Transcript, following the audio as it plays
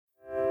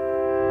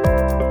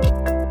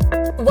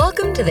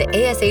to the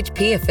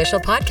ASHP Official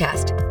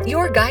Podcast,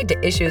 your guide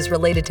to issues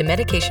related to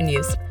medication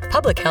use,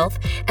 public health,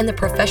 and the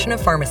profession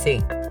of pharmacy.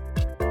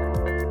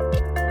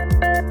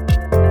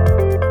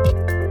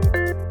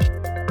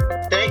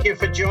 Thank you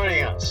for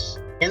joining us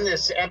in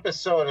this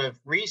episode of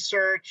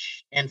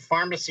Research and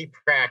Pharmacy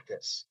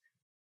Practice.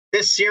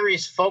 This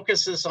series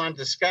focuses on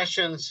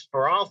discussions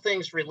for all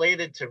things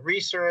related to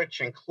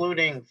research,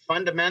 including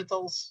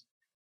fundamentals,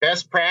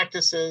 best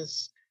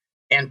practices,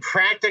 and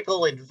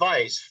practical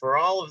advice for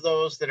all of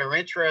those that are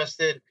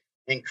interested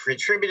in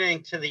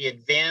contributing to the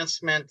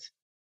advancement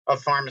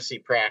of pharmacy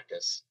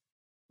practice.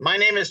 My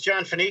name is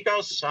John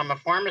Finicos. I'm a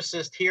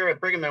pharmacist here at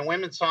Brigham and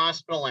Women's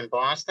Hospital in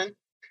Boston.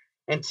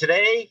 And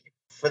today,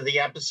 for the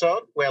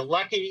episode, we're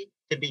lucky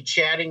to be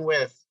chatting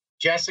with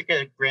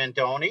Jessica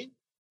Grandoni.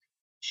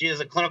 She is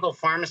a clinical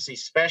pharmacy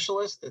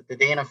specialist at the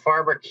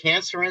Dana-Farber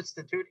Cancer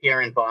Institute here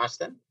in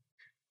Boston.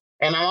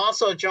 And I'm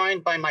also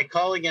joined by my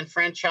colleague and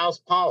friend, Charles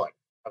Pollack,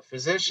 a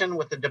physician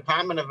with the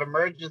Department of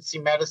Emergency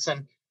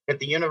Medicine at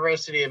the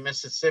University of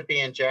Mississippi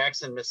in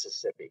Jackson,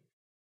 Mississippi.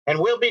 And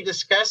we'll be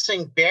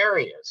discussing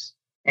barriers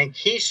and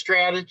key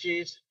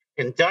strategies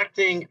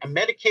conducting a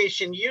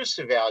medication use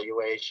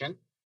evaluation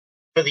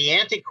for the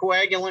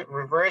anticoagulant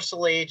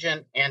reversal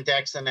agent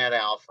Andexanet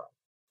Alfa.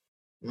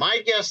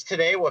 My guests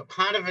today were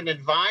part of an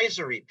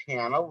advisory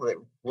panel that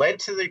led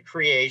to the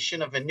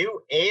creation of a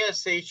new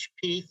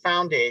ASHP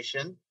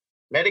Foundation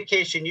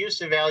medication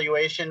use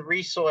evaluation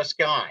resource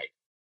guide.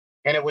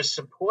 And it was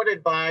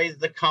supported by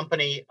the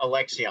company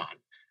Alexion.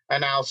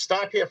 And I'll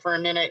stop here for a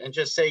minute and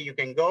just say you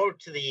can go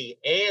to the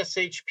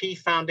ASHP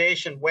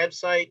Foundation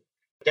website,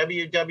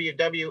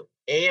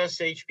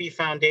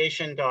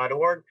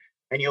 www.ashpfoundation.org,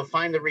 and you'll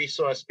find the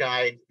resource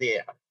guide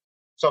there.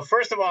 So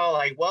first of all,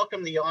 I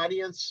welcome the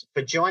audience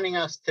for joining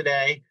us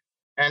today.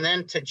 And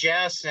then to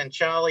Jess and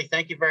Charlie,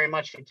 thank you very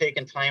much for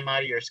taking time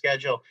out of your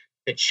schedule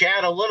to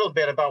chat a little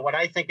bit about what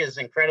I think is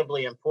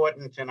incredibly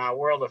important in our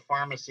world of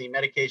pharmacy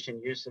medication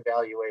use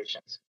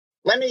evaluations.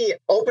 Let me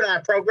open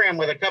our program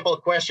with a couple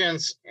of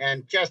questions,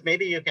 and Jess,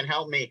 maybe you can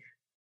help me.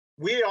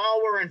 We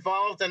all were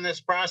involved in this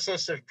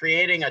process of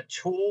creating a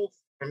tool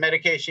for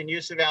medication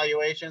use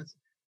evaluations.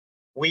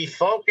 We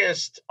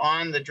focused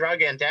on the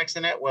drug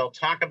Andexanet. We'll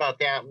talk about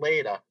that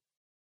later.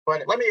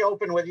 But let me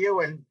open with you,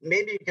 and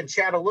maybe you can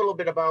chat a little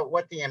bit about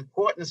what the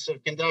importance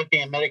of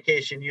conducting a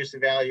medication use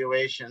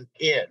evaluation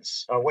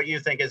is, or what you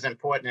think is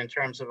important in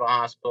terms of a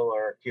hospital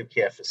or acute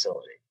care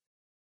facility.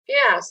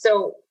 Yeah,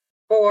 so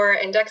for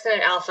Andexanet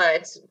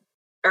Alfa,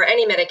 or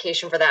any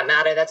medication for that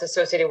matter, that's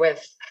associated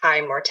with high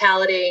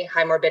mortality,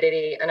 high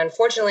morbidity, and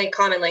unfortunately,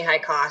 commonly high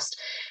cost.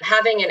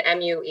 Having an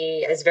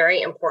MUE is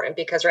very important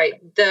because,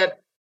 the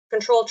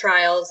control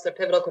trials, the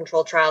pivotal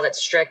control trial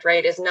that's strict,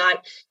 is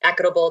not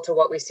equitable to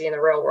what we see in the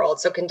real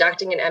world. So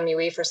conducting an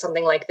MUE for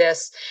something like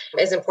this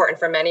is important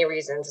for many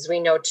reasons. As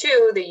we know,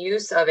 too, the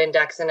use of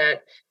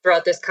Andexanet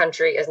throughout this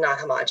country is not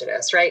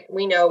homogenous,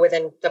 We know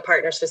within the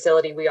partners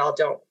facility, we all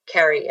don't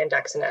carry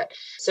Andexanet.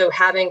 So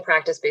having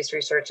practice-based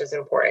research is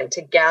important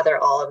to gather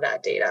all of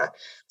that data.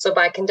 So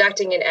by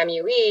conducting an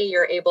MUE,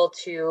 you're able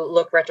to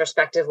look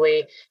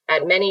retrospectively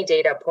at many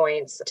data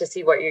points to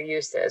see what your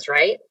use is,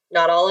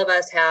 Not all of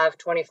us have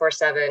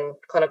 24/7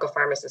 clinical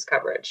pharmacist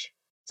coverage.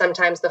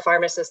 Sometimes the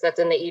pharmacist that's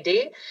in the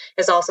ED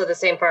is also the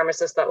same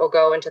pharmacist that will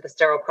go into the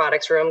sterile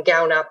products room,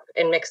 gown up,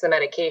 and mix the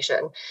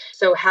medication.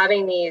 So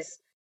having these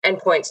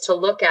endpoints to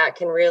look at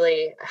can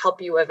really help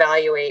you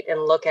evaluate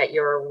and look at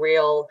your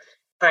real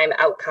time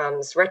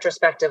outcomes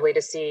retrospectively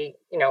to see,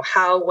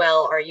 how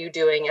well are you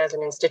doing as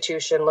an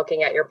institution,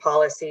 looking at your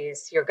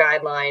policies, your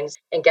guidelines,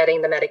 and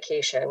getting the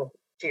medication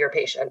to your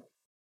patient.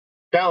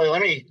 Charlie,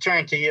 let me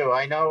turn to you.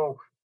 I know,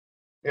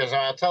 as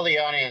I'll tell the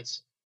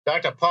audience,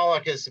 Dr.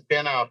 Pollack has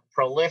been a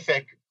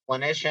prolific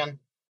clinician.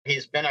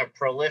 He's been a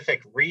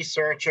prolific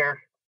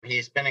researcher.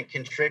 He's been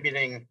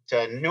contributing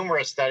to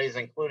numerous studies,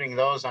 including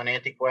those on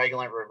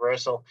anticoagulant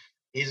reversal.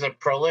 He's a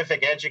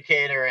prolific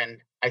educator,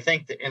 and I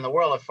think that in the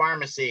world of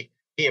pharmacy,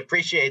 he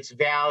appreciates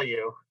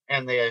value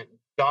and the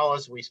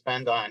dollars we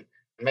spend on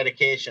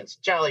medications.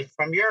 Charlie,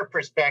 from your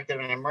perspective,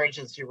 an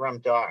emergency room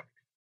doc,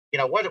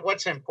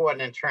 what's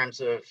important in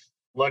terms of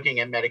looking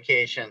at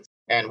medications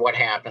and what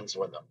happens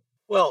with them?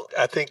 Well,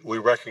 I think we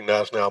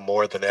recognize now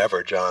more than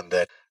ever, John,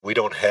 that we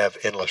don't have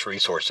endless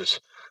resources.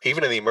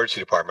 Even in the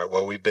emergency department,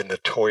 where we've been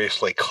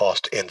notoriously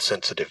cost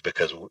insensitive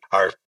because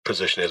our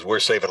position is we're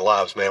saving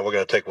lives, man. We're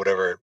going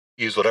to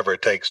use whatever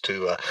it takes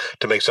to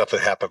make something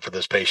happen for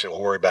this patient.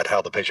 We'll worry about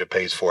how the patient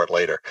pays for it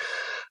later.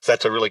 So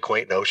that's a really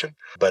quaint notion,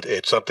 but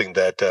it's something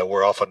that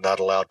we're often not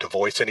allowed to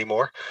voice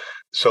anymore.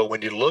 So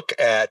when you look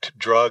at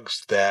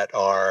drugs that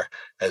are,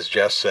 as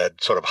Jess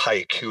said, sort of high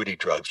acuity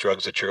drugs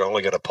that you're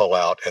only going to pull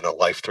out in a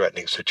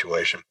life-threatening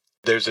situation,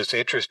 there's this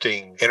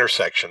interesting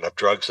intersection of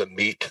drugs that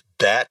meet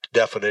that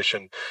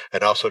definition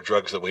and also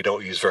drugs that we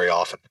don't use very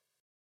often.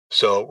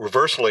 So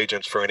reversal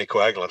agents for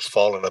anticoagulants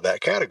fall into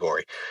that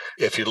category.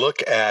 If you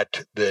look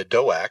at the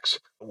DOACs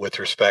with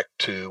respect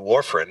to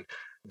warfarin,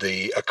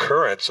 the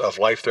occurrence of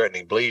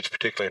life-threatening bleeds,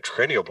 particularly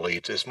intracranial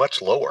bleeds, is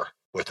much lower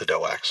with the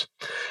DOACs.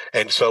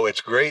 And so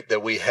it's great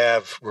that we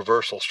have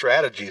reversal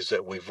strategies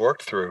that we've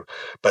worked through.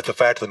 But the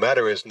fact of the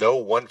matter is no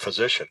one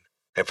physician,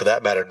 and for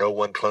that matter, no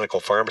one clinical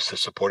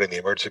pharmacist supporting the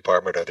emergency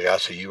department or the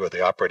ICU or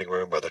the operating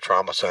room or the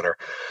trauma center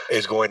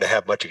is going to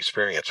have much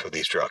experience with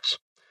these drugs.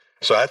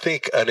 So I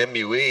think an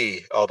MUE,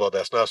 although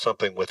that's not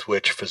something with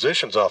which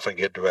physicians often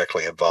get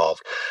directly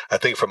involved, I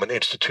think from an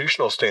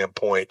institutional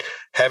standpoint,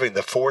 having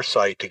the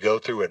foresight to go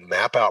through and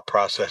map out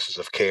processes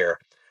of care,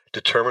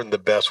 determine the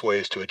best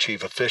ways to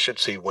achieve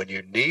efficiency when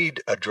you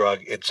need a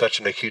drug in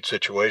such an acute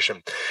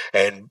situation,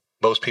 and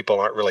most people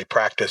aren't really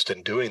practiced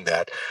in doing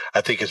that, I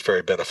think is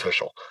very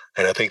beneficial.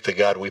 And I think the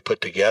guide we put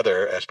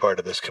together as part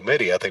of this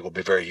committee, I think will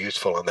be very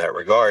useful in that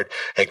regard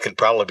and can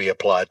probably be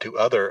applied to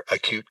other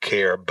acute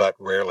care but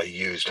rarely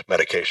used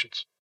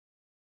medications.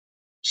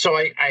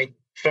 So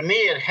for me,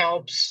 it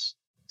helps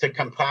to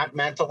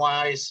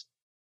compartmentalize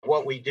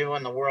what we do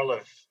in the world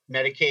of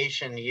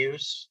medication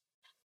use.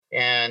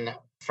 And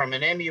from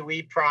an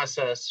MUE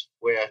process,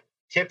 we're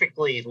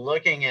typically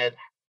looking at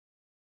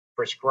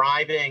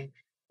prescribing,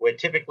 we're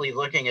typically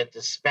looking at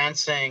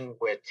dispensing,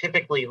 we're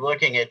typically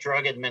looking at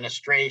drug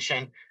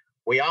administration.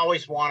 We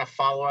always want to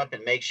follow up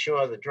and make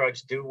sure the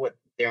drugs do what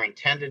they're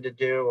intended to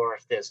do, or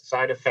if there's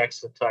side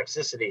effects or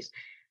toxicities.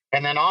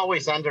 And then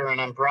always under an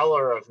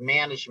umbrella of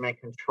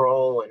management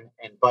control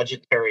and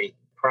budgetary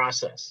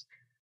process.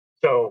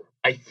 So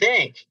I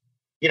think,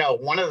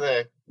 one of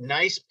the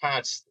nice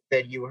parts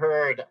that you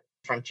heard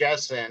from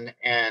Justin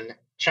and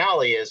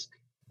Charlie is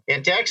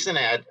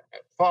Andexanet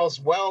falls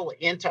well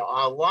into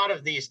a lot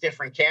of these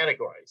different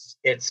categories.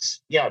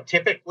 It's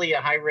typically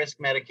a high-risk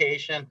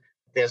medication.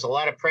 There's a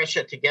lot of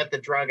pressure to get the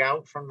drug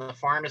out from the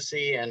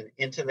pharmacy and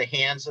into the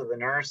hands of the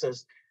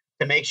nurses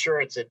to make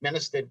sure it's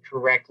administered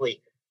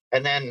correctly.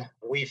 And then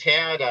we've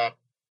had,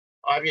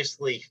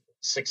 obviously,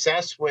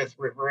 success with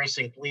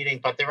reversing bleeding,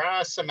 but there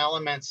are some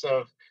elements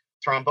of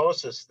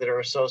thrombosis that are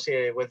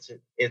associated with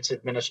its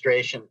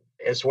administration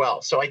as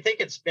well. So I think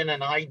it's been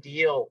an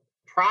ideal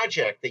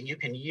project that you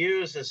can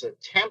use as a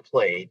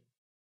template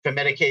for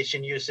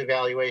medication use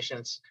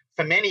evaluations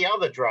for many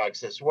other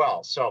drugs as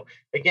well. So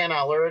again,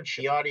 I'll urge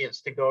the audience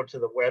to go to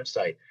the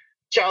website.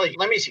 Charlie,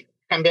 let me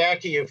come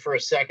back to you for a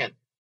second.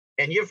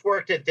 And you've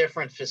worked at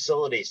different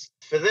facilities.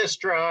 For this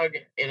drug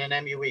in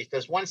an MUE,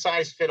 does one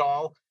size fit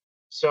all?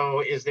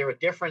 So is there a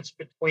difference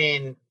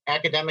between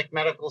academic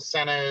medical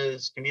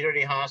centers,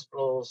 community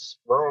hospitals,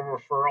 rural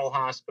referral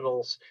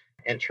hospitals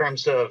in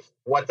terms of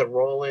what the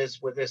role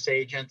is with this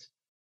agent?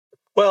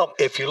 Well,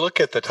 if you look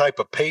at the type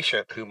of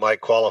patient who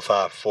might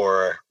qualify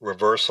for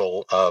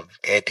reversal of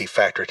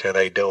anti-factor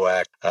Xa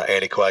DOAC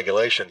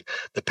anticoagulation,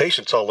 the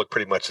patients all look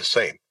pretty much the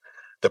same.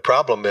 The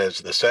problem is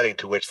the setting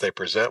to which they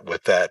present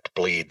with that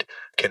bleed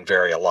can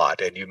vary a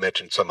lot. And you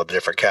mentioned some of the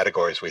different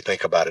categories we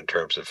think about in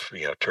terms of,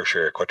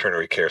 tertiary,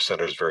 quaternary care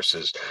centers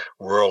versus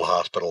rural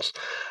hospitals.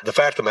 The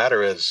fact of the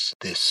matter is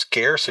the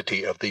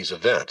scarcity of these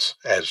events,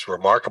 as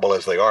remarkable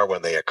as they are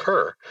when they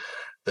occur,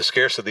 the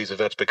scarcity of these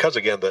events, because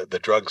again, the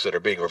drugs that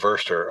are being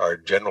reversed are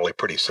generally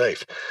pretty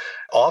safe,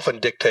 often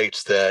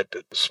dictates that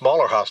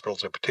smaller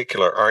hospitals in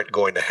particular aren't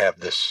going to have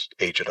this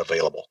agent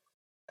available.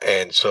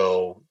 And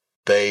so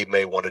they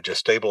may want to just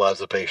stabilize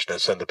the patient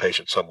and send the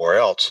patient somewhere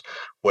else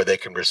where they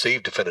can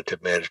receive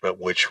definitive management,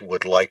 which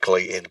would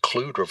likely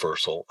include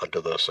reversal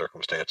under those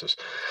circumstances.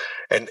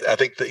 And I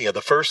think that,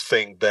 the first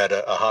thing that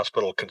a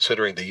hospital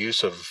considering the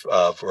use of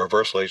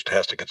reversal agent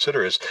has to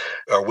consider is,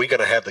 are we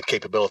going to have the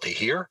capability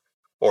here?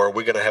 Or are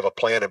we going to have a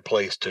plan in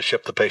place to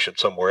ship the patient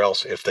somewhere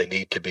else if they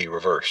need to be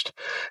reversed?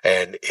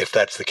 And if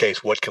that's the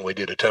case, what can we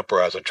do to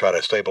temporize and try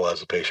to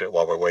stabilize the patient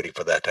while we're waiting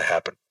for that to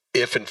happen?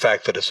 If, in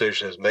fact, the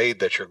decision is made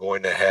that you're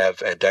going to have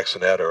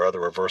Andexanet or other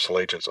reversal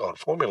agents on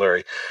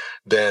formulary,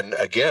 then,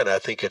 again, I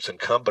think it's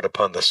incumbent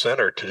upon the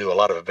center to do a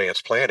lot of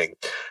advanced planning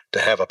to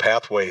have a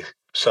pathway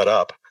set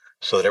up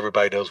so that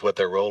everybody knows what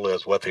their role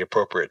is, what the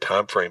appropriate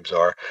timeframes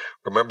are.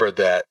 Remember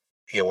that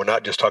we're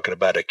not just talking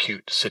about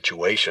acute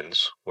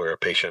situations where a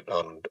patient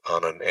on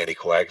an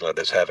anticoagulant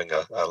is having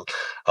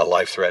a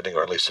life-threatening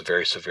or at least a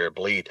very severe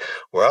bleed.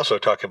 We're also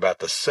talking about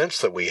the sense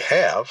that we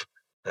have.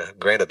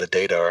 Granted, the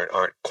data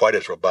aren't quite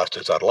as robust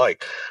as I'd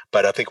like,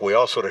 but I think we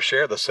all sort of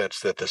share the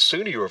sense that the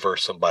sooner you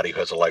reverse somebody who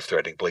has a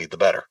life-threatening bleed, the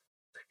better.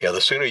 The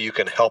sooner you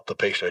can help the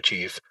patient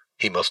achieve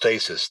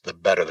hemostasis, the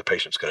better the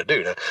patient's going to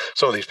do. Now,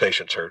 some of these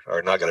patients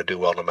are not going to do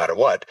well no matter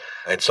what,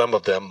 and some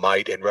of them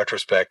might, in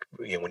retrospect,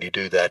 when you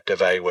do that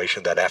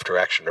evaluation, that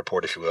after-action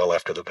report, if you will,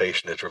 after the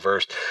patient is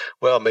reversed,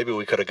 well, maybe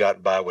we could have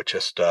gotten by with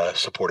just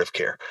supportive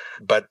care.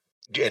 But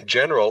in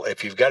general,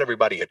 if you've got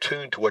everybody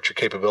attuned to what your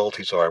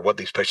capabilities are and what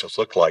these patients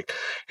look like,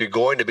 you're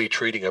going to be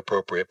treating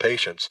appropriate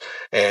patients.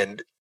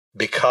 And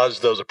because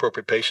those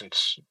appropriate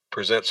patients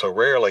present so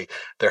rarely,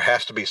 there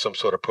has to be some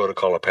sort of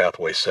protocol or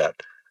pathway set.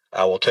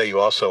 I will tell you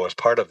also, as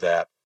part of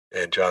that,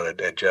 and John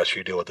and Jess,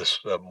 you deal with this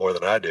more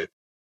than I do,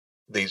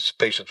 these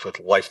patients with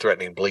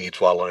life-threatening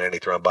bleeds while on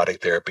antithrombotic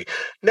therapy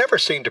never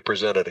seem to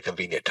present at a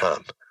convenient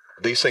time.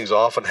 These things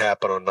often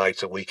happen on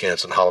nights and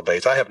weekends and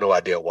holidays. I have no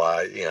idea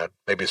why.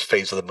 Maybe it's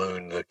phase of the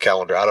moon, the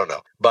calendar, I don't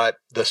know. But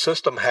the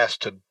system has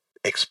to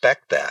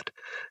expect that.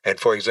 And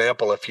for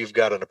example, if you've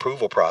got an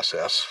approval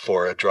process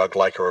for a drug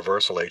like a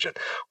reversal agent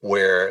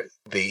where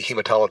the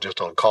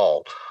hematologist on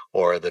call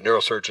or the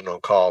neurosurgeon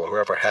on call, or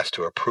whoever has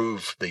to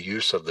approve the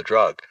use of the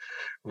drug,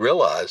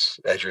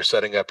 realize as you're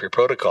setting up your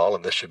protocol,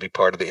 and this should be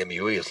part of the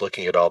MUE, is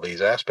looking at all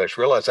these aspects,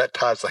 realize that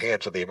ties the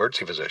hands of the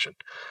emergency physician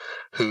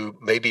who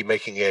may be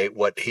making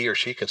what he or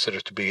she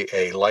considers to be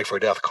a life or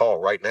death call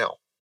right now.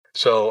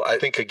 So I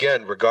think,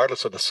 again,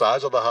 regardless of the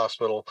size of the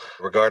hospital,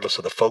 regardless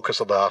of the focus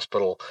of the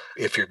hospital,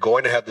 if you're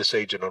going to have this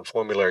agent on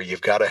formulary,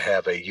 you've got to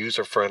have a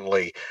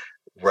user-friendly,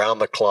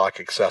 round-the-clock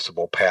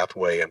accessible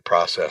pathway and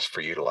process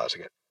for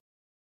utilizing it.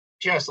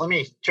 Jess, let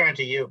me turn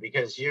to you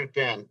because you've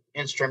been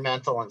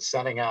instrumental in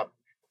setting up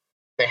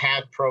the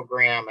HAD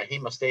program, a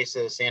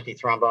hemostasis,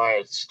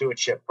 antithrombotic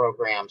stewardship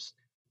programs,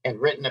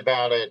 and written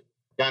about it,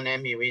 done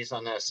MUEs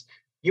on this.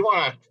 You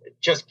want to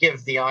just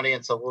give the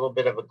audience a little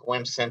bit of a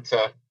glimpse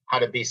into how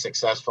to be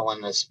successful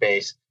in this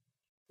space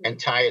and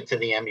tie it to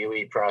the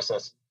MUE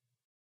process?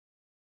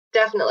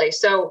 Definitely.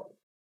 So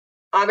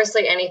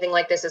obviously anything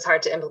like this is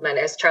hard to implement.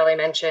 As Charlie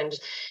mentioned,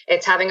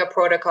 it's having a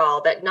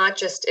protocol that not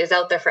just is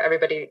out there for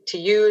everybody to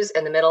use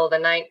in the middle of the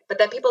night, but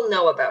that people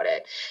know about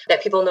it,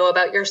 that people know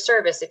about your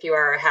service if you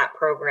are a HAT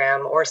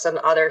program or some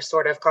other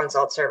sort of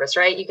consult service,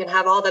 right? You can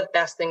have all the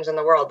best things in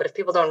the world, but if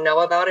people don't know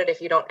about it, if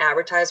you don't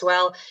advertise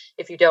well,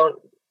 if you don't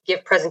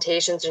give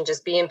presentations and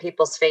just be in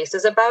people's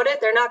faces about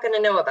it, they're not going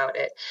to know about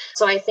it.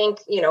 So I think,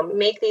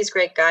 make these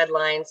great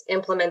guidelines,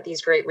 implement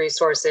these great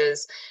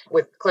resources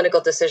with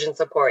clinical decision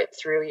support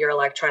through your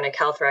electronic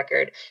health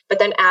record, but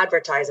then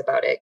advertise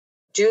about it.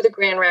 Do the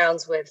grand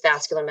rounds with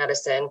vascular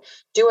medicine,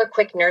 do a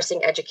quick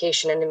nursing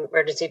education in the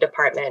emergency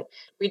department.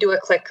 We do a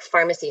quick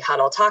pharmacy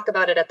huddle, talk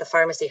about it at the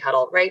pharmacy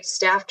huddle, right?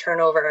 Staff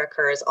turnover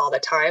occurs all the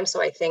time.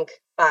 So I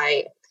think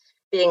by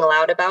being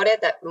loud about it,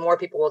 that more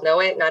people will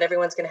know it. Not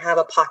everyone's going to have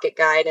a pocket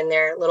guide in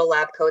their little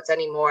lab coats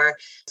anymore.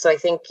 So I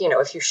think,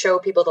 if you show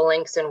people the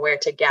links and where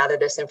to gather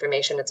this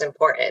information, it's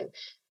important.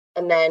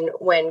 And then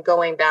when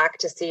going back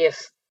to see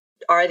if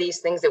are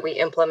these things that we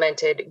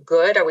implemented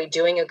good, are we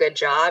doing a good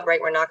job,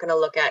 right? We're not going to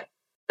look at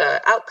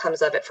the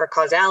outcomes of it for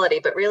causality,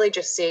 but really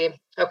just see,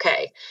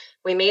 okay,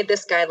 we made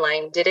this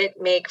guideline. Did it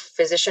make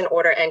physician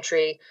order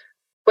entry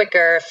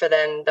quicker for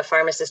then the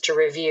pharmacist to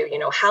review?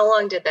 How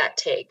long did that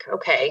take?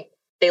 Okay.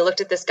 They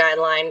looked at this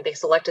guideline, they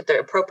selected the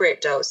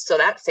appropriate dose, so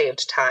that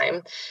saved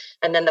time.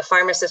 And then the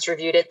pharmacist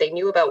reviewed it, they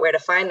knew about where to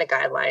find the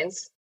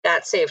guidelines.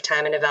 That saved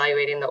time in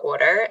evaluating the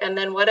order. And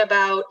then what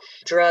about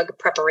drug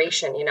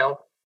preparation?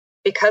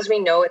 Because we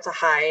know it's a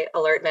high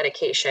alert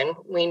medication,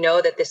 we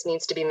know that this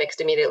needs to be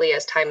mixed immediately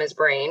as time is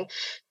brain,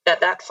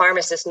 that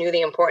pharmacist knew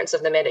the importance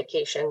of the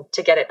medication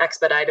to get it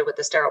expedited with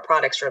the sterile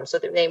products room, so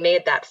that they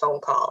made that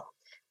phone call.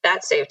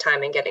 That saved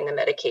time in getting the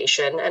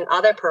medication, and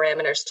other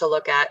parameters to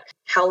look at.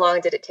 How long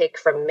did it take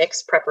from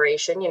mix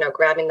preparation,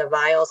 grabbing the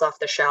vials off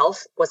the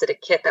shelf? Was it a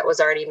kit that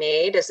was already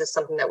made? Is this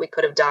something that we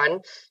could have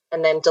done?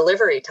 And then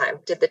delivery time.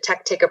 Did the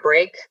tech take a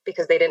break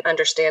because they didn't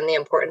understand the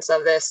importance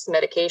of this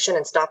medication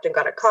and stopped and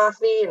got a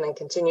coffee and then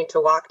continued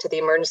to walk to the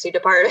emergency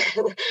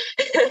department?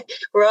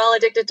 We're all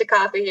addicted to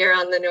coffee here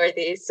on the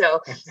Northeast.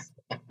 So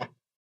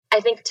I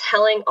think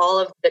telling all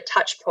of the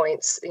touch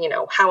points,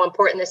 how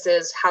important this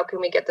is, how can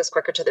we get this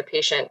quicker to the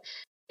patient,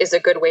 is a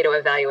good way to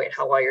evaluate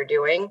how well you're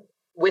doing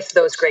with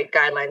those great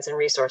guidelines and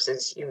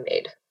resources you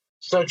made.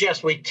 So,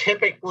 Jess, we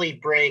typically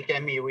break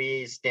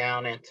MUEs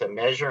down into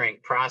measuring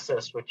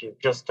process, which you've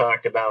just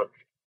talked about.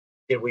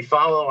 Did we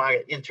follow our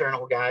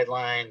internal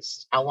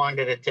guidelines? How long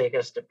did it take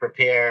us to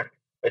prepare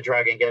a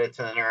drug and get it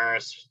to the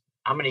nurse?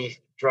 How many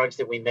drugs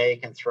did we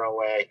make and throw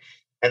away?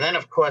 And then,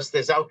 of course,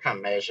 there's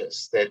outcome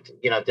measures that,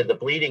 did the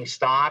bleeding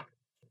stop?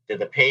 Did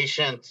the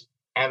patient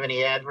have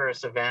any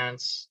adverse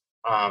events?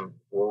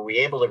 Were we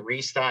able to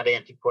restart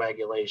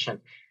anticoagulation?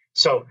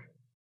 So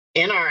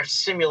in our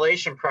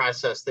simulation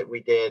process that we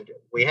did,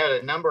 we had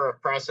a number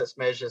of process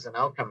measures and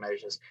outcome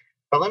measures.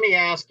 But let me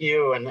ask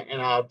you, and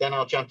then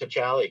I'll jump to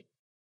Charlie.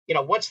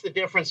 What's the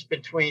difference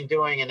between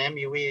doing an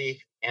MUE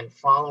and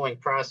following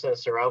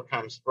process or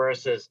outcomes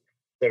versus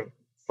the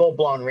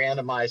full-blown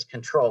randomized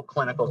control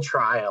clinical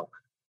trial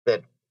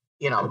that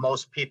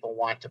most people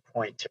want to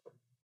point to?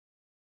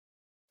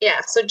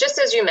 Yeah, so just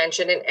as you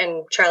mentioned,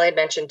 and Charlie had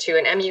mentioned too,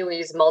 an MUE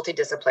is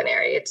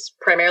multidisciplinary. It's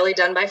primarily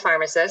done by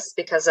pharmacists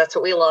because that's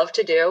what we love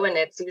to do, and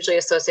it's usually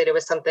associated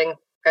with something,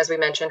 as we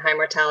mentioned, high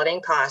mortality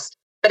and cost.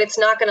 But it's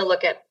not going to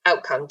look at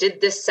outcome.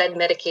 Did this said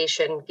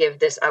medication give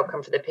this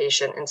outcome for the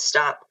patient and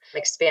stop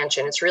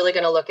expansion? It's really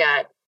going to look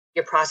at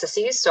your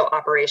processes, so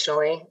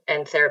operationally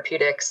and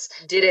therapeutics.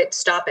 Did it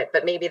stop it?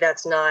 But maybe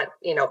that's not,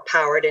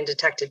 powered and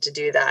detected to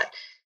do that.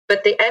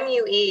 But the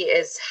MUE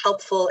is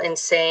helpful in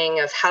saying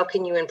of how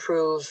can you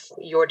improve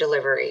your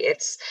delivery.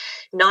 It's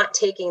not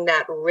taking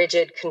that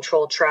rigid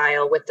control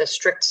trial with the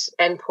strict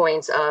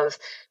endpoints of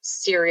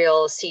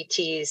serial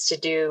CTs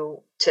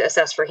to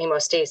assess for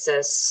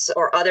hemostasis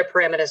or other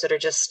parameters that are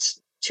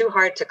just too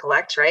hard to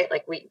collect, right?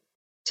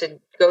 to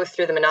go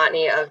through the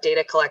monotony of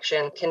data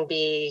collection can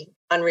be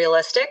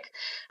unrealistic.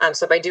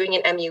 So by doing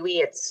an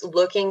MUE, it's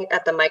looking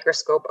at the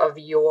microscope of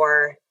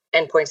your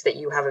endpoints that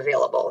you have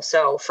available.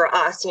 So for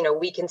us,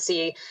 we can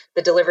see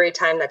the delivery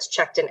time that's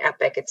checked in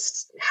Epic.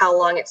 It's how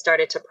long it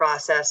started to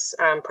process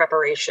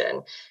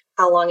preparation,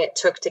 how long it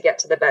took to get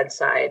to the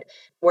bedside.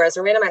 Whereas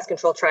a randomized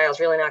controlled trial is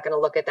really not going to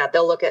look at that.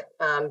 They'll look at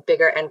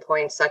bigger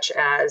endpoints such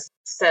as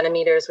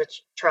centimeters,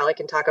 which Charlie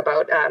can talk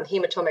about,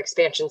 hematoma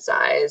expansion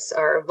size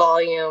or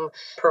volume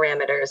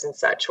parameters and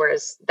such.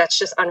 Whereas that's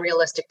just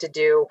unrealistic to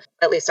do,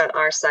 at least on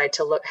our side,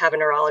 to have a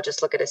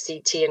neurologist look at a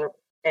CT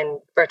and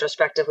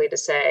retrospectively to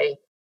say,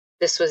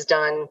 this was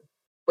done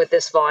with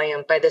this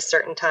volume by this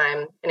certain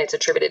time, and it's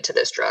attributed to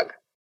this drug,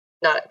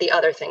 not the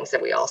other things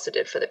that we also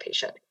did for the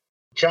patient.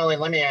 Charlie,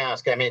 let me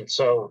ask,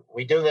 so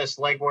we do this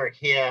legwork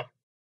here.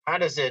 How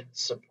does it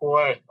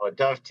support or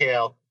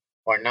dovetail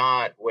or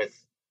not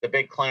with the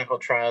big clinical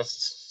trials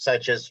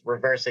such as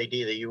Reverse AD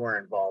that you were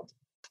involved?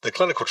 The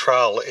clinical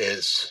trial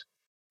is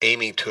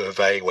aiming to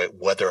evaluate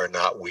whether or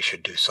not we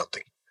should do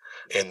something.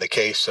 In the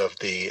case of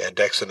the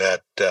Andexanet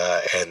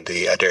and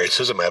the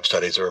adalimumab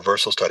studies, the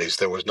reversal studies,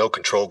 there was no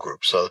control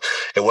group. So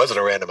it wasn't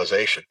a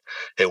randomization.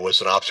 It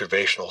was an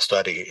observational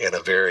study in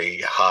a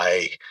very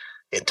high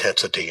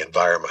intensity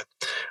environment.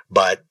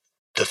 But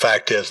the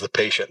fact is the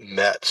patient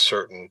met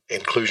certain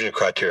inclusion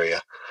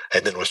criteria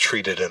and then was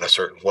treated in a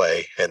certain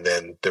way, and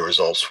then the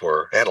results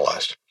were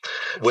analyzed.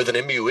 With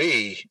an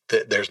MUE,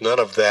 there's none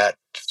of that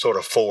sort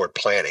of forward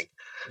planning.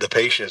 The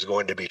patient is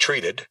going to be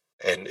treated,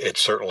 and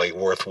it's certainly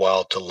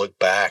worthwhile to look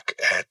back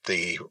at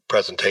the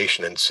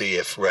presentation and see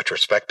if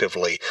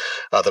retrospectively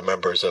other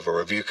members of a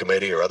review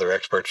committee or other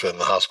experts within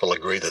the hospital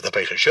agree that the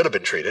patient should have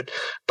been treated,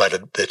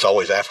 but it's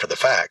always after the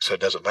fact, so it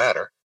doesn't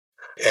matter.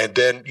 And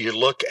then you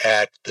look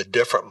at the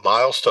different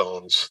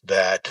milestones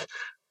that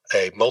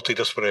a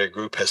multidisciplinary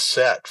group has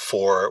set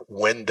for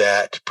when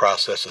that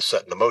process is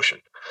set into motion.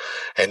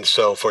 And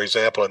so, for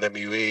example, an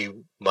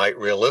MUE might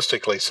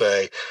realistically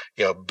say,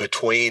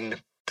 between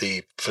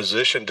the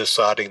physician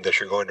deciding that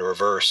you're going to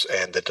reverse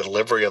and the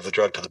delivery of the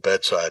drug to the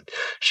bedside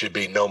should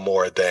be no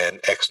more than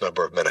X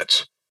number of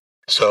minutes.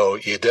 So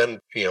you then,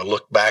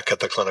 look back at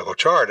the clinical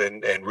chart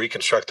and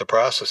reconstruct the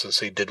process and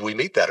see, did we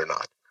meet that or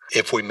not?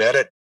 If we met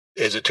it,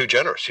 is it too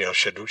generous?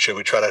 Should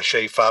we try to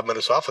shave 5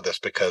 minutes off of this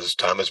because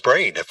time is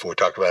brain if we're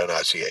talking about an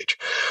ICH?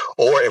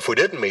 Or if we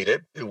didn't meet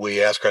it,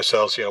 we ask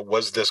ourselves,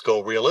 was this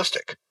goal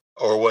realistic?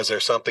 Or was there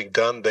something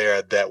done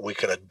there that we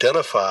can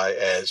identify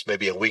as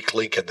maybe a weak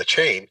link in the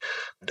chain?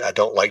 I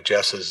don't like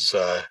Jess's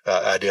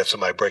idea of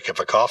somebody breaking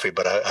for coffee,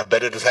 but I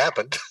bet it has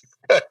happened.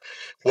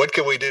 What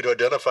can we do to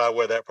identify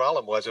where that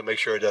problem was and make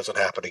sure it doesn't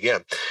happen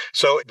again?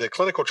 So the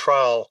clinical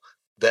trial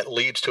that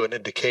leads to an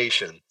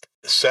indication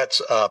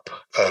sets up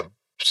a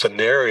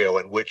scenario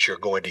in which you're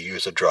going to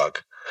use a drug.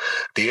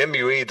 The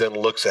MUE then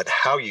looks at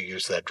how you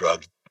use that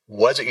drug.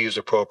 Was it used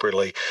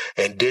appropriately?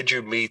 And did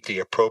you meet the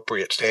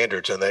appropriate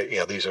standards? And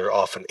these are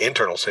often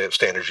internal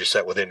standards you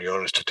set within your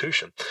own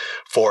institution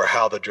for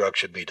how the drug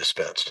should be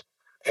dispensed.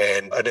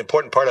 And an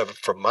important part of it,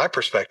 from my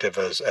perspective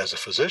as a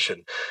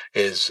physician,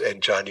 is,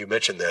 and John, you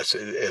mentioned this,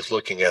 is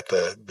looking at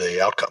the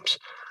outcomes.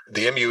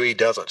 The MUE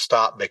doesn't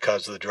stop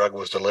because the drug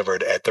was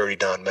delivered at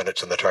 39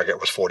 minutes and the target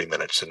was 40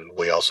 minutes. And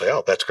we all say,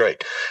 oh, that's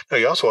great. No,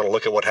 you also want to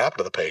look at what happened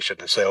to the patient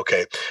and say,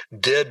 okay,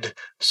 did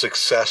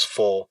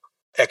successful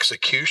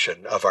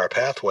execution of our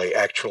pathway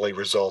actually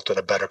result in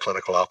a better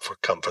clinical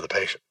outcome for the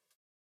patient?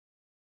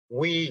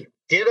 We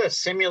did a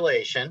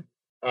simulation,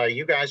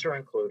 you guys were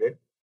included,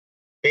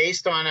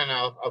 based on, and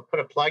I'll put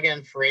a plug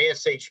in for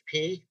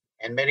ASHP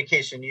and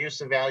medication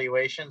use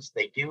evaluations.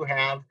 They do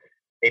have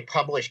a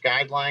published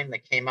guideline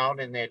that came out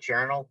in their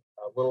journal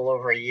a little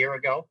over a year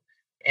ago,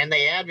 and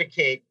they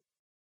advocate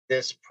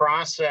this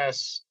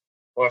process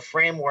or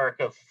framework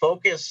of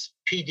focus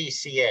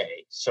PDCA.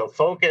 So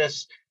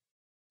focus,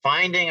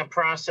 finding a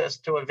process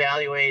to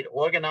evaluate,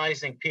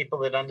 organizing people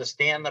that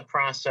understand the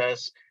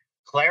process,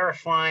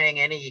 clarifying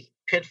any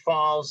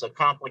pitfalls or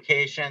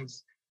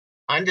complications,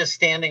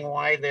 understanding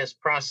why this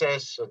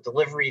process or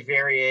delivery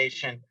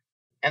variation,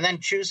 and then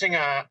choosing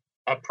a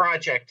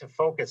project to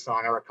focus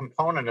on or a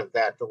component of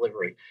that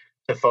delivery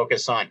to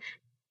focus on.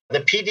 The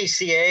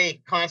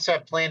PDCA,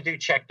 Concept Plan Do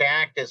Check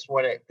Act, is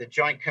what the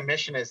Joint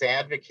Commission has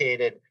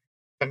advocated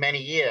for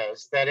many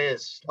years. That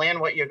is, plan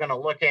what you're going to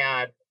look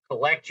at,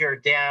 collect your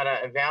data,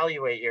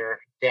 evaluate your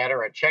data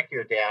or check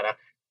your data,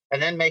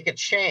 and then make a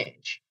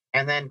change.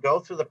 And then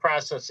go through the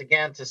process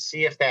again to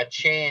see if that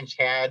change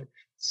had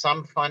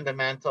some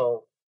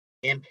fundamental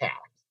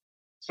impact.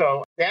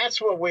 So that's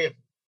what we've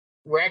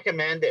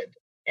recommended.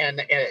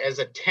 And as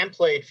a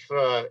template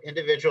for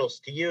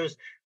individuals to use,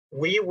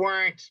 we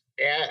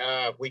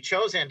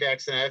chose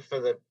Andexanet for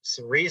the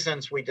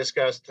reasons we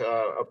discussed,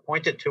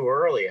 pointed to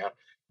earlier.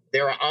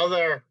 There are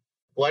other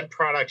blood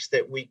products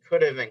that we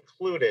could have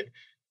included,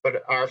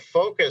 but our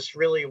focus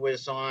really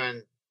was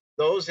on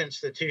those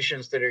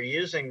institutions that are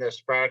using this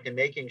product and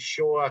making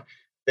sure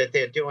that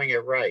they're doing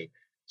it right.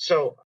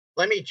 So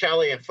let me,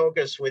 Charlie, and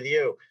focus with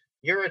you.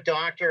 you're a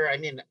doctor. I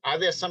mean, are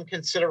there some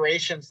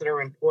considerations that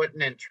are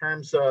important in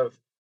terms of,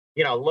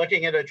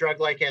 looking at a drug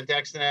like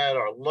Andexanet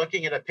or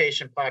looking at a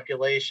patient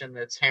population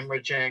that's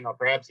hemorrhaging, or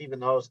perhaps even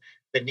those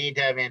that need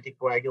to have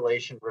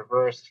anticoagulation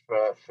reversed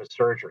for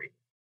surgery?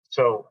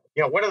 So,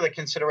 what are the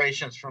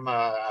considerations from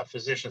a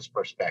physician's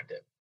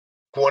perspective?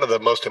 One of the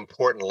most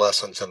important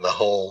lessons in the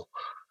whole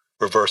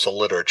reversal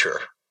literature,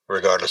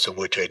 regardless of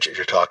which agent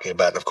you're talking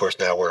about. And of course,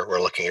 now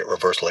we're looking at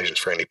reversal agents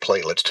for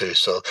antiplatelets too.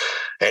 So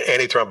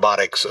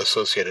antithrombotics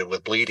associated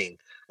with bleeding,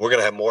 we're going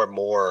to have more and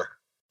more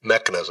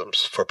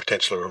mechanisms for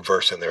potentially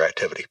reversing their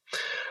activity.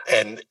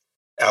 And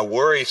I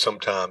worry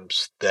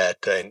sometimes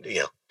that, and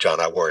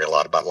John, I worry a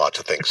lot about lots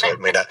of things, so it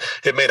may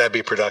not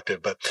be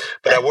productive, but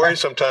I worry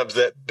sometimes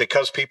that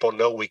because people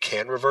know we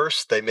can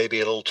reverse, they may be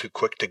a little too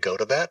quick to go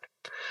to that.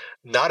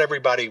 Not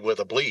everybody with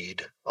a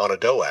bleed on a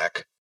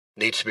DOAC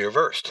needs to be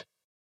reversed.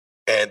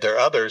 And there are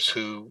others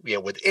who,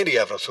 with any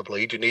evidence of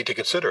bleed, you need to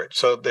consider it.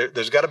 So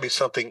there's got to be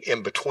something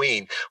in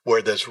between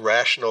where there's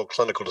rational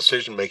clinical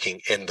decision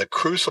making in the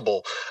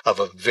crucible of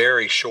a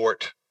very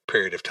short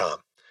period of time.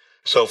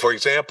 So, for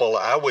example,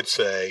 I would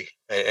say,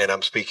 and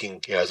I'm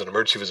speaking as an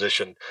emergency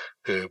physician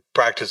who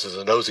practices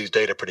and knows these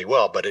data pretty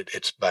well, but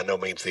it's by no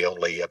means the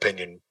only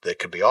opinion that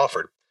could be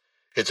offered,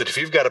 is that if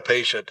you've got a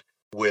patient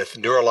with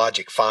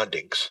neurologic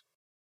findings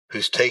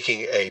who's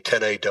taking a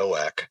 10A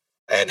DOAC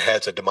and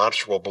has a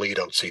demonstrable bleed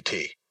on CT,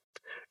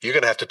 you're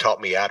going to have to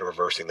talk me out of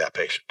reversing that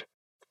patient,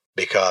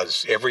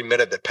 because every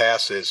minute that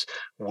passes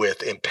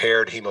with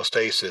impaired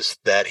hemostasis,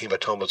 that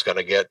hematoma is going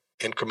to get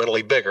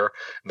incrementally bigger,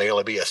 may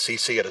only be a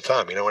cc at a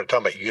time. We're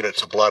talking about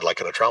units of blood like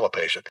in a trauma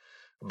patient,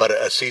 but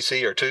a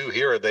cc or two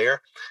here or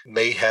there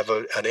may have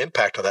an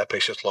impact on that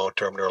patient's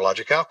long-term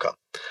neurologic outcome.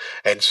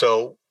 And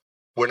so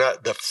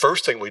the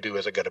first thing we do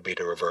isn't going to be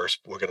to reverse.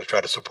 We're going to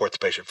try to support the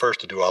patient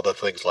first to do all the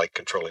things like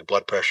controlling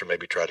blood pressure,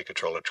 maybe try to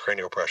control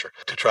intracranial pressure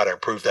to try to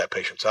improve that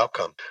patient's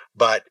outcome.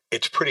 But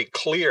it's pretty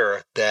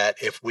clear that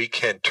if we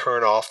can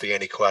turn off the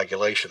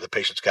anticoagulation, the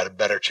patient's got a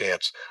better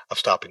chance of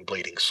stopping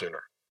bleeding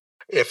sooner.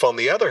 If, on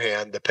the other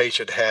hand, the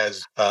patient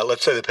has,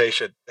 let's say the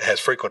patient has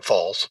frequent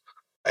falls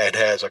and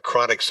has a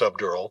chronic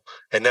subdural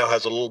and now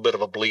has a little bit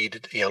of a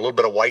bleed, a little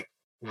bit of white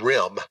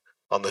rim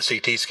on the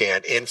CT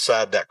scan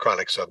inside that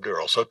chronic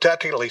subdural. So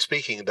technically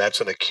speaking,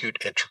 that's an acute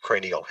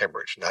intracranial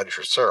hemorrhage, not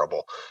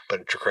intracerebral,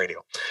 but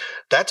intracranial.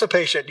 That's a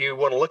patient you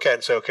want to look at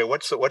and say, okay,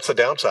 what's the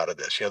downside of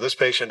this? This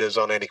patient is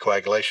on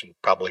anticoagulation,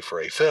 probably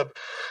for AFib.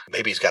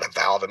 Maybe he's got a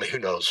valve. I mean, who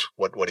knows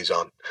what he's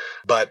on.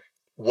 But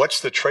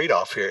what's the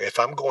trade-off here? If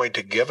I'm going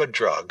to give a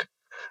drug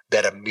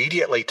that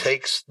immediately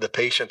takes the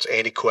patient's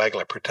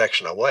anticoagulant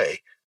protection away,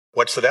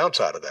 what's the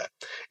downside of that?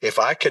 If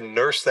I can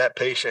nurse that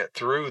patient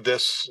through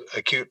this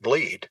acute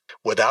bleed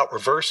without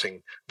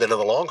reversing, then in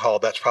the long haul,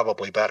 that's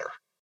probably better.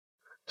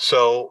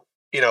 So,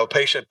 a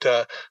patient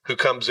who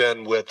comes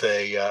in with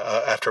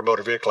after a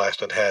motor vehicle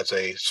accident has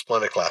a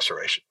splenic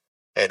laceration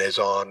and is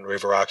on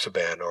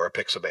rivaroxaban or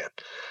apixaban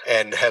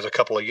and has a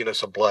couple of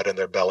units of blood in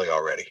their belly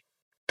already.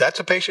 That's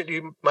a patient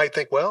you might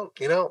think, well,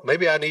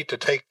 maybe I need to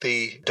take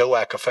the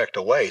DOAC effect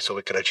away so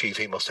we can achieve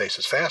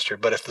hemostasis faster.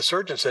 But if the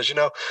surgeon says,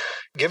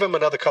 give him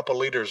another couple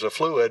of liters of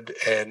fluid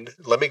and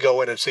let me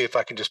go in and see if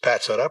I can just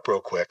patch that up real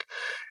quick.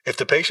 If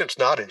the patient's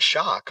not in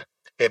shock,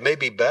 it may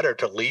be better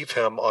to leave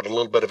him on a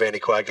little bit of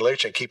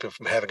anticoagulation, keep him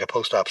from having a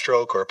post-op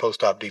stroke or a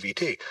post-op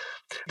DVT.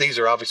 These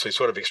are obviously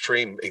sort of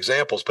extreme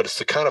examples, but it's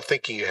the kind of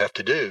thinking you have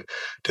to do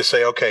to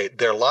say, okay,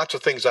 there are lots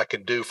of things I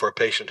can do for a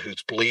patient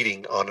who's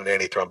bleeding on an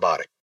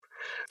antithrombotic.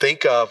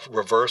 Think of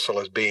reversal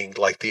as being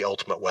like the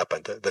ultimate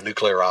weapon, the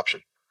nuclear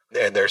option.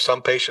 And there are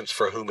some patients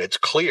for whom it's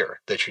clear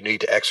that you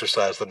need to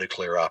exercise the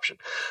nuclear option.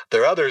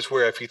 There are others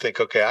where if you think,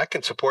 okay, I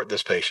can support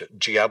this patient,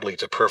 GI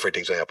bleed's a perfect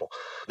example.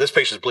 This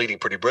patient's bleeding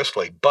pretty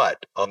briskly,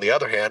 but on the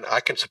other hand, I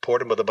can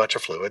support him with a bunch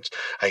of fluids.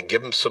 I can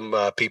give him some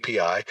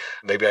PPI.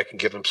 Maybe I can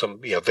give him some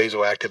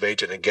vasoactive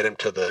agent and get him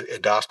to the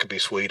endoscopy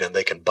suite and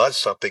they can buzz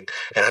something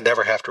and I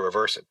never have to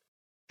reverse it.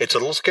 It's a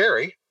little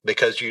scary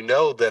because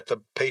that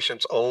the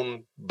patient's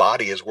own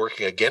body is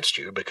working against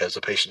you because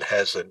the patient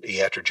has an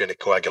iatrogenic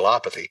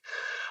coagulopathy.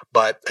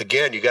 But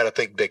again, you got to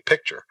think big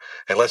picture.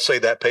 And let's say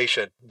that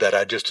patient that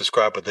I just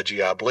described with the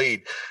GI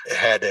bleed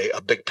had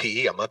a big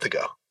PE a month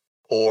ago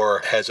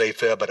or has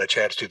AFib and a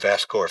chance to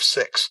VASCOR of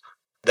 6.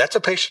 That's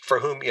a patient for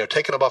whom,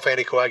 taking them off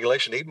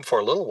anticoagulation, even for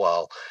a little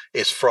while,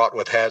 is fraught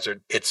with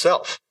hazard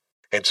itself.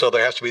 And so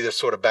there has to be this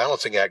sort of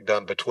balancing act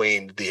done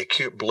between the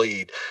acute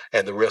bleed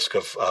and the risk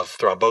of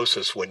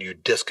thrombosis when you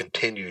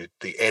discontinue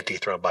the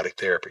antithrombotic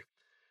therapy.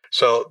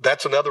 So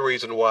that's another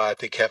reason why I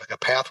think having a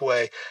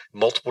pathway,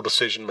 multiple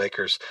decision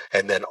makers,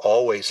 and then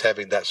always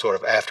having that sort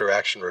of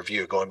after-action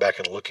review, going back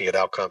and looking at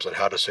outcomes and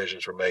how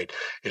decisions were made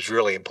is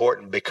really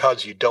important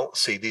because you don't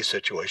see these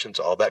situations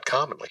all that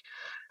commonly.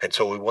 And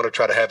so we want to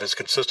try to have as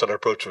consistent an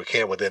approach as we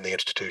can within the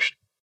institution.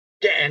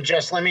 Yeah, and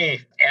just let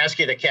me ask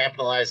you to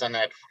capitalize on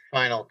that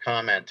final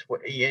comment.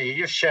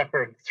 You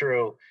shepherd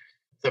through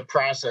the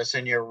process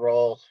in your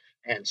role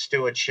and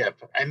stewardship.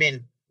 I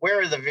mean,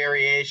 where are the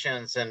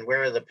variations and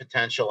where are the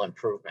potential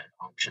improvement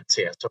options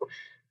here? So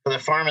For the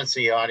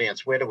pharmacy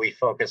audience, where do we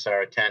focus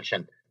our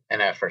attention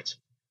and efforts?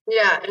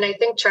 Yeah, and I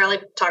think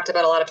Charlie talked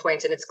about a lot of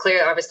points, and it's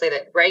clear, obviously,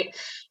 that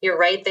you're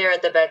right there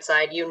at the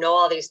bedside. You know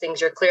all these things.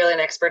 You're clearly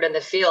an expert in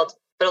the field,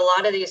 but a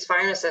lot of these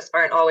pharmacists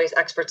aren't always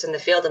experts in the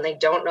field, and they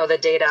don't know the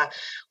data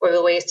or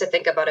the ways to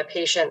think about a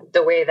patient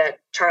the way that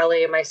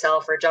Charlie and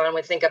myself or John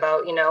would think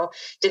about.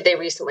 Did they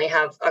recently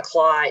have a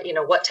clot?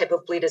 What type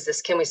of bleed is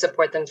this? Can we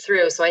support them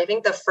through? So I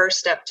think the first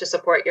step to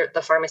support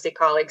the pharmacy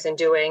colleagues in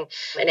doing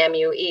an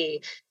MUE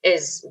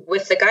is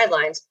with the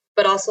guidelines,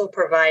 but also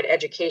provide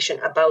education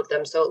about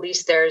them. So at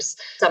least there's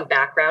some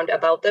background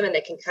about them and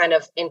they can kind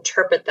of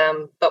interpret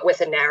them, but with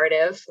a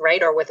narrative,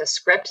 right? Or with a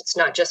script. It's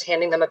not just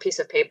handing them a piece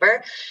of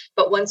paper.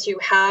 But once you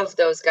have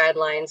those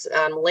guidelines,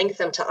 link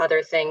them to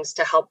other things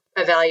to help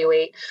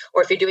evaluate.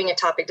 Or if you're doing a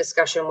topic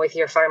discussion with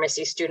your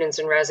pharmacy students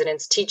and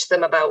residents, teach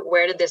them about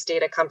where did this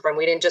data come from?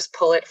 We didn't just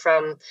pull it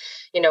from,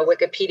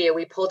 Wikipedia.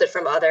 We pulled it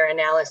from other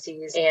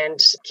analyses and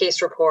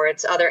case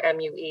reports, other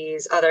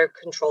MUEs, other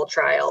control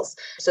trials,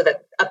 so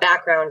that a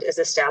background is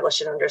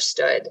established and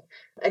understood.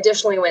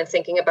 Additionally, when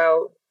thinking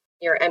about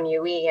your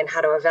MUE and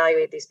how to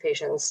evaluate these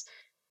patients,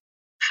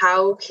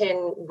 how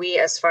can we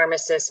as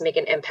pharmacists make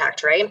an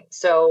impact, right?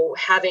 So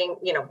having,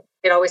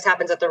 it always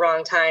happens at the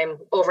wrong time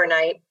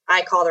overnight.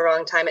 I call the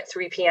wrong time at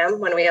 3 p.m.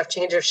 when we have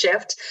change of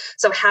shift.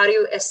 So how do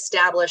you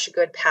establish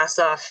good pass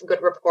off,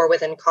 good rapport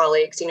within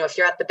colleagues? If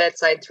you're at the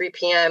bedside 3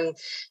 p.m.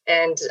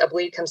 and a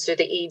bleed comes through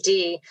the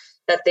ED,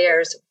 that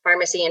there's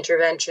pharmacy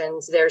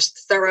interventions, there's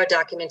thorough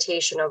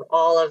documentation of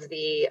all of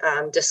the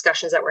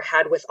discussions that were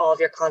had with all of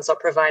your consult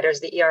providers,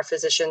 the ER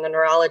physician, the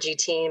neurology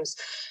teams.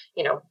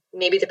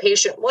 Maybe the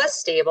patient was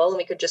stable and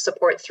we could just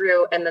support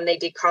through, and then they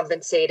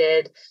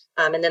decompensated,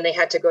 and then they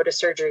had to go to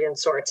surgery and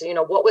sorts.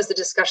 What was the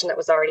discussion that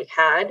was already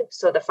had?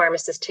 So the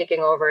pharmacist taking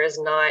over is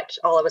not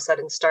all of a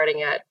sudden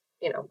starting at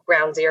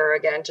ground zero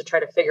again to try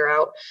to figure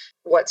out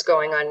what's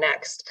going on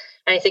next.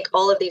 And I think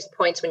all of these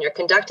points, when you're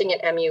conducting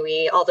an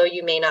MUE, although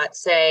you may not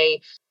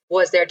say,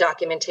 was there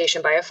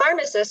documentation by a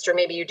pharmacist, or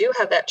maybe you do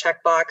have that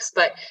checkbox,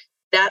 but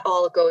that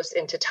all goes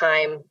into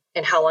time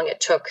and how long it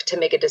took to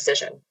make a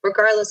decision,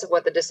 regardless of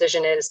what the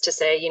decision is, to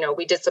say,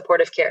 we did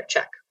supportive care,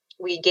 check.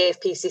 We gave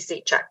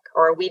PCC, check.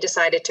 Or we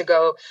decided to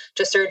go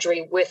to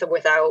surgery with or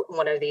without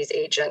one of these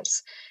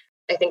agents.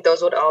 I think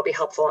those would all be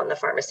helpful on the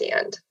pharmacy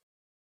end.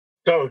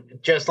 So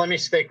just let me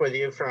stick with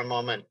you for a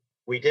moment.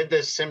 We did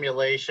this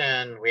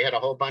simulation. We had a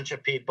whole bunch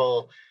of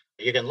people.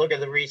 You can look at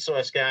the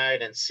resource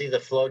guide and see the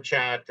flow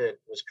chart that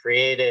was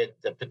created,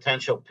 the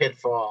potential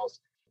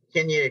pitfalls.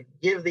 Can you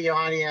give the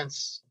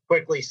audience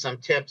quickly some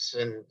tips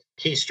and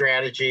key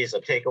strategies or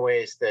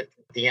takeaways that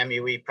the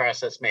MUE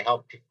process may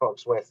help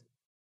folks with?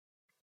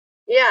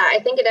 Yeah, I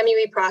think an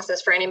MUE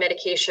process for any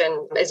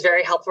medication is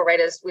very helpful, right?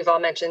 As we've all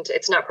mentioned,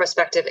 it's not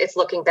prospective, it's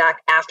looking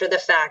back after the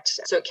fact.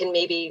 So it can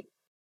maybe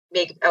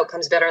make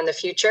outcomes better in the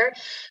future.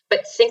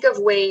 But think of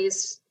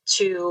ways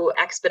to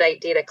expedite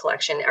data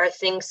collection.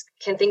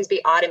 Can things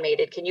be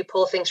automated? Can you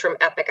pull things from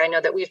Epic? I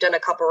know that we've done a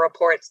couple of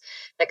reports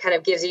that kind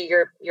of gives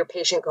you your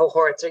patient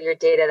cohorts or your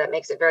data that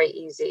makes it very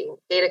easy.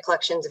 Data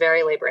collection is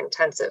very labor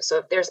intensive. So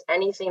if there's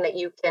anything that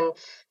you can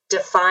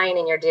define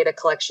in your data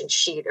collection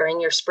sheet or in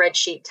your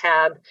spreadsheet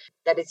tab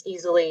that is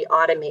easily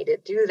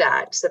automated, do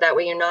that. So that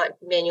way you're not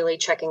manually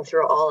checking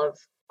through all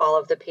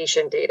of the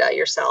patient data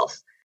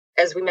yourself.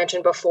 As we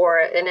mentioned before,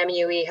 an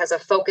MUE has a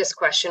focus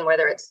question,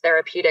 whether it's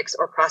therapeutics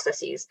or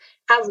processes.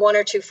 Have one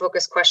or two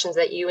focus questions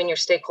that you and your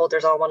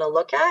stakeholders all want to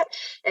look at,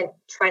 and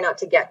try not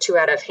to get too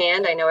out of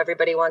hand. I know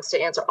everybody wants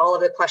to answer all of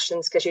the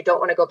questions because you don't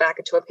want to go back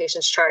into a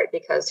patient's chart,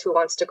 because who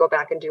wants to go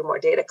back and do more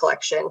data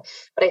collection?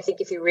 But I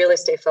think if you really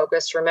stay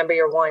focused, remember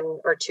your one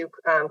or two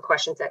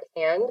questions at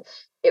hand,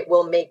 it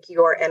will make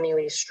your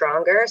MUE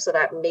stronger so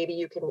that maybe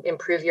you can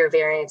improve your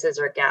variances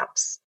or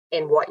gaps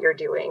in what you're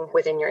doing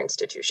within your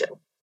institution.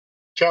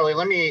 Charlie,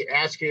 let me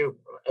ask you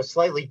a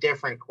slightly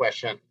different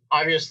question.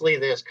 Obviously,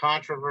 there's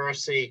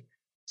controversy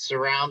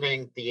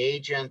surrounding the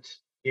agent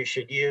you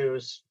should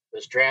use,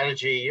 the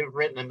strategy. You've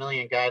written a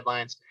million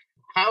guidelines.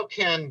 How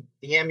can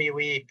the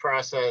MUE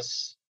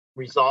process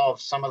resolve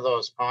some of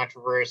those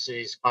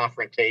controversies,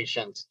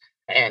 confrontations,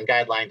 and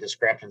guideline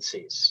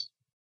discrepancies?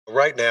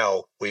 Right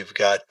now, we've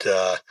got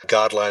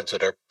guidelines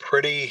that are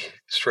pretty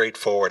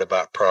straightforward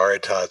about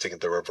prioritizing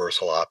the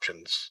reversal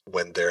options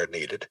when they're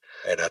needed.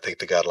 And I think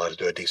the guidelines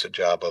do a decent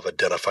job of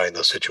identifying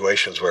those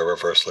situations where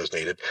reversal is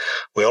needed.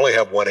 We only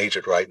have one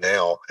agent right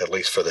now, at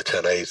least for the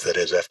 10As, that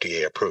is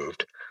FDA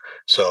approved.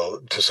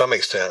 So to some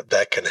extent,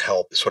 that can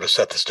help sort of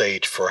set the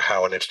stage for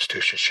how an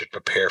institution should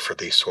prepare for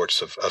these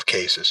sorts of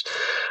cases.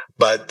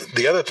 But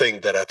the other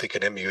thing that I think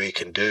an MUE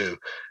can do,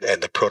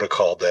 and the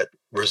protocol that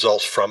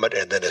results from it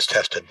and then is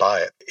tested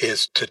by it,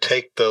 is to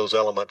take those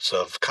elements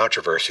of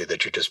controversy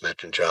that you just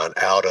mentioned, John,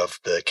 out of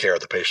the care of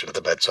the patient at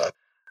the bedside.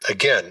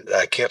 Again,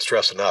 I can't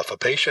stress enough, a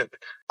patient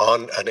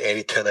on an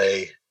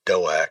anti-10A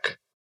DOAC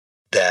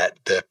that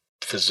the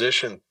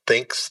physician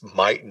thinks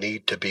might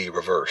need to be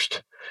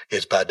reversed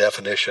is by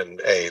definition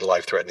a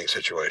life-threatening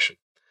situation.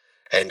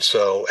 And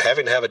so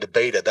having to have a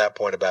debate at that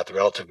point about the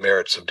relative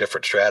merits of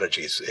different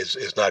strategies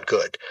is not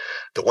good.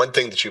 The one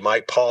thing that you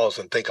might pause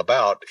and think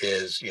about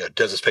is,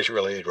 does this patient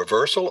really need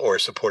reversal, or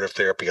is supportive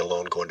therapy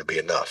alone going to be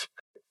enough?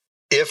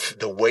 If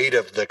the weight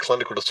of the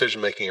clinical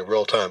decision-making in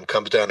real time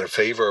comes down in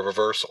favor of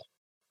reversal,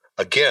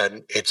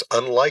 again, it's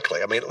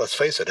unlikely. I mean, let's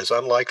face it, it's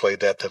unlikely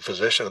that the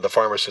physician or the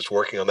pharmacist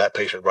working on that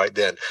patient right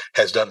then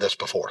has done this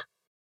before.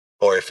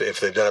 Or if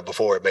they've done it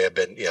before, it may have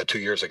been 2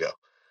 years ago.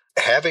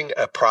 Having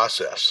a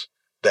process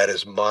that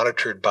is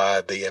monitored by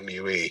the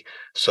MUE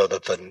so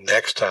that the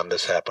next time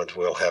this happens,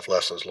 we'll have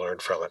lessons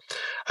learned from it,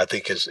 I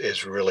think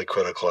is really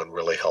critical and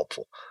really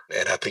helpful.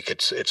 And I think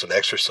it's an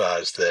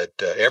exercise that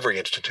every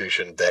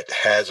institution that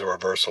has a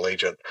reversal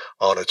agent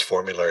on its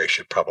formulary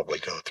should probably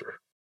go through.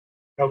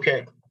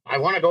 Okay. I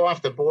want to go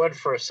off the board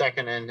for a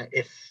second. And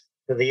if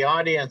for the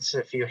audience,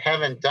 if you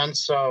haven't done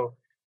so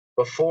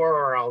before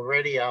or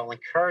already, I'll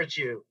encourage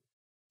you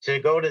to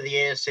go to the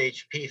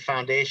ASHP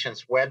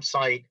Foundation's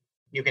website.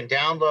 You can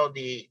download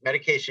the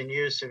medication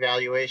use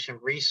evaluation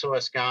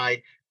resource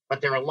guide,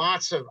 but there are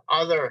lots of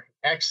other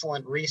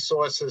excellent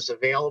resources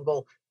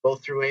available,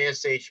 both through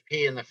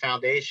ASHP and the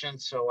foundation.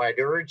 So I'd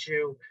urge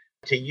you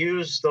to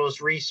use those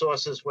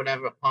resources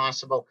whenever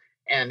possible.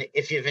 And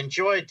if you've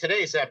enjoyed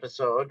today's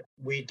episode,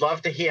 we'd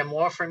love to hear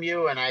more from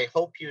you. And I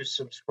hope you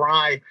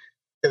subscribe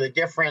to the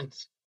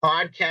different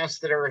podcasts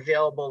that are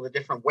available, the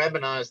different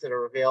webinars that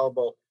are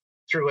available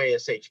through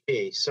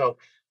ASHP. So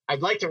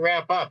I'd like to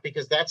wrap up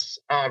because that's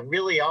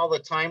really all the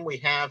time we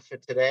have for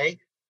today.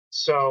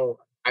 So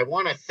I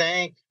want to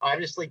thank,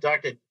 obviously,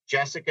 Dr.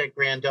 Jessica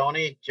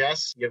Grandoni.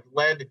 Jess, you've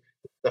led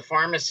the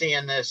pharmacy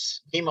in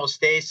this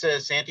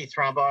hemostasis,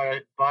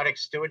 antithrombotic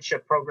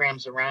stewardship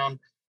programs around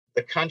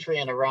the country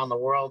and around the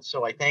world.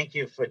 So I thank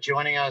you for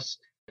joining us.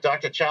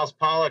 Dr. Charles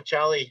Pollack,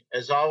 Charlie,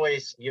 as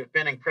always, you've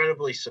been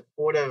incredibly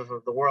supportive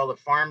of the world of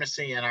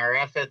pharmacy and our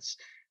efforts.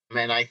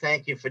 And I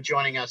thank you for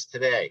joining us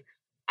today.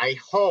 I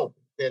hope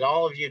that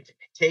all of you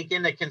take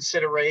into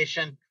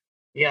consideration,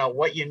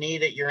 what you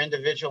need at your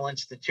individual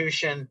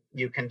institution.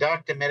 You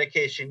conduct a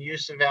medication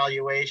use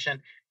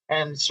evaluation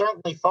and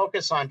certainly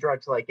focus on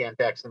drugs like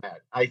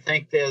Andexanet. I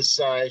think there's,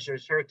 as you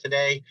heard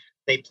today,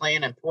 they play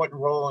an important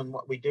role in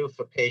what we do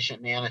for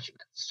patient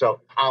management.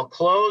 So I'll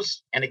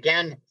close. And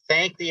again,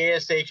 thank the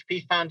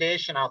ASHP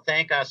Foundation. I'll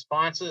thank our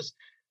sponsors.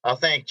 I'll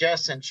thank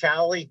Jess and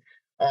Charlie.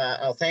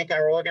 I'll thank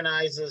our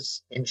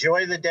organizers.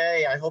 Enjoy the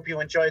day. I hope you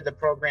enjoyed the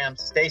program.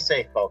 Stay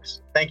safe,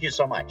 folks. Thank you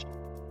so much.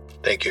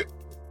 Thank you.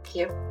 Thank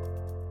you.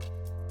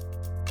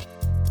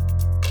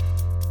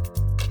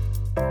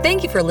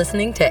 Thank you for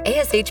listening to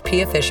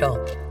ASHP Official,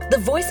 the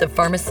voice of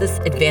pharmacists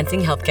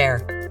advancing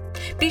healthcare.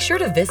 Be sure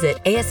to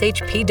visit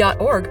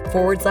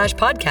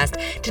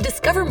ashp.org/podcast to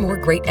discover more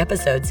great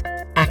episodes,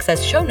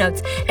 access show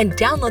notes, and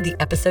download the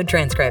episode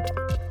transcript.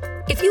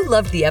 If you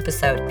loved the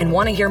episode and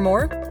want to hear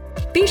more,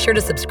 be sure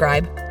to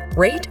subscribe,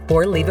 rate,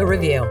 or leave a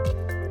review.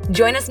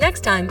 Join us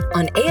next time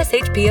on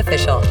ASHP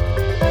Official.